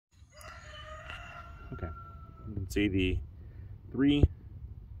Okay. You can see the 3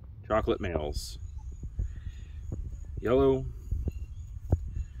 chocolate males. Yellow,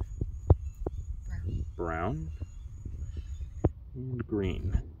 brown, and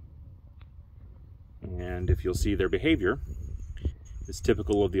green. And if you'll see, their behavior is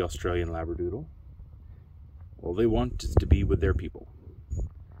typical of the Australian Labradoodle. All they want is to be with their people.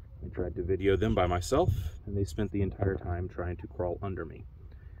 I tried to video them by myself, and they spent the entire time trying to crawl under me.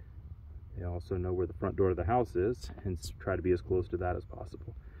 They also know where the front door of the house is and try to be as close to that as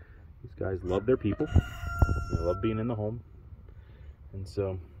possible. These guys love their people. They love being in the home. And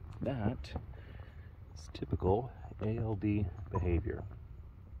so that is typical ALD behavior.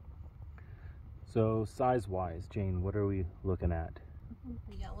 So size-wise, Jane, what are we looking at?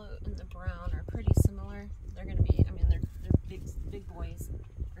 The yellow and the brown are pretty similar. They're going to be, I mean, they're big boys.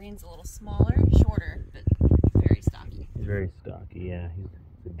 Green's a little smaller, shorter, but very stocky. Very stocky, yeah. He's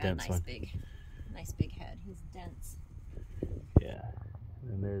a dense one. Nice big head. He's dense. Yeah.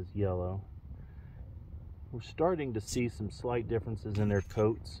 And there's yellow. We're starting to see some slight differences in their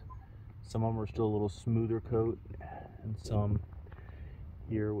coats. Some of them are still a little smoother coat, and some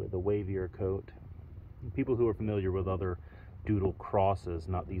here with a wavier coat. And people who are familiar with other doodle crosses,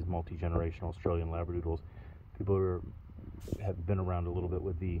 not these multi-generational Australian Labradoodles, people who have been around a little bit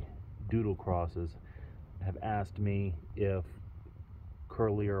with the doodle crosses have asked me if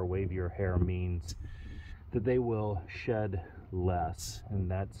curlier or wavier hair means that they will shed less, and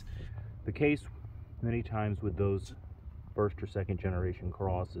that's the case many times with those first or second generation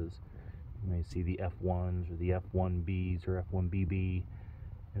crosses. You may see the F1s or the F1Bs or F1BB,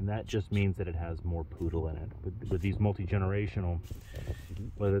 and that just means that it has more poodle in it. With these multi-generational,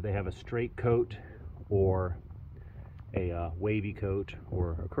 whether they have a straight coat or a wavy coat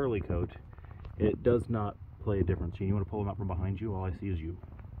or a curly coat, it does not play a difference. You want to pull them out from behind you? All I see is you.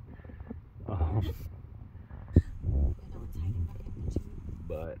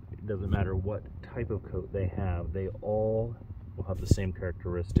 But it doesn't matter what type of coat they have, they all will have the same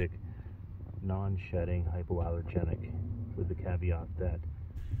characteristic: non-shedding, hypoallergenic, with the caveat that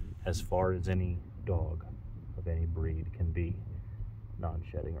as far as any dog of any breed can be,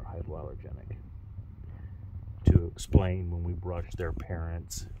 non-shedding or hypoallergenic. To explain, when we brush their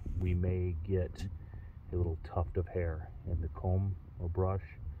parents, we may get a little tuft of hair in the comb or brush,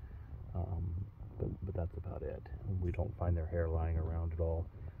 but that's about it. We don't find their hair lying around at all.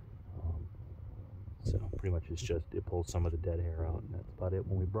 So pretty much it's just, it pulls some of the dead hair out, and that's about it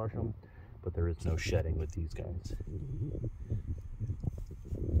when we brush them, but there is no shedding with these guys.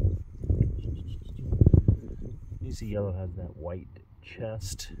 You see yellow has that white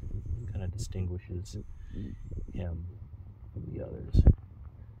chest, kind of distinguishes him from the others.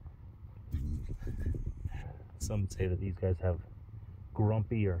 Some say that these guys have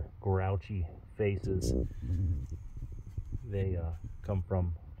grumpy or grouchy faces. They come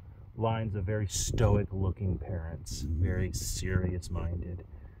from lines of very stoic looking parents, very serious minded,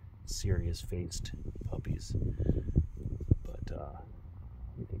 serious faced puppies, but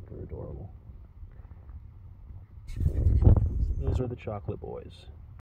we think they're adorable. Those are the chocolate boys.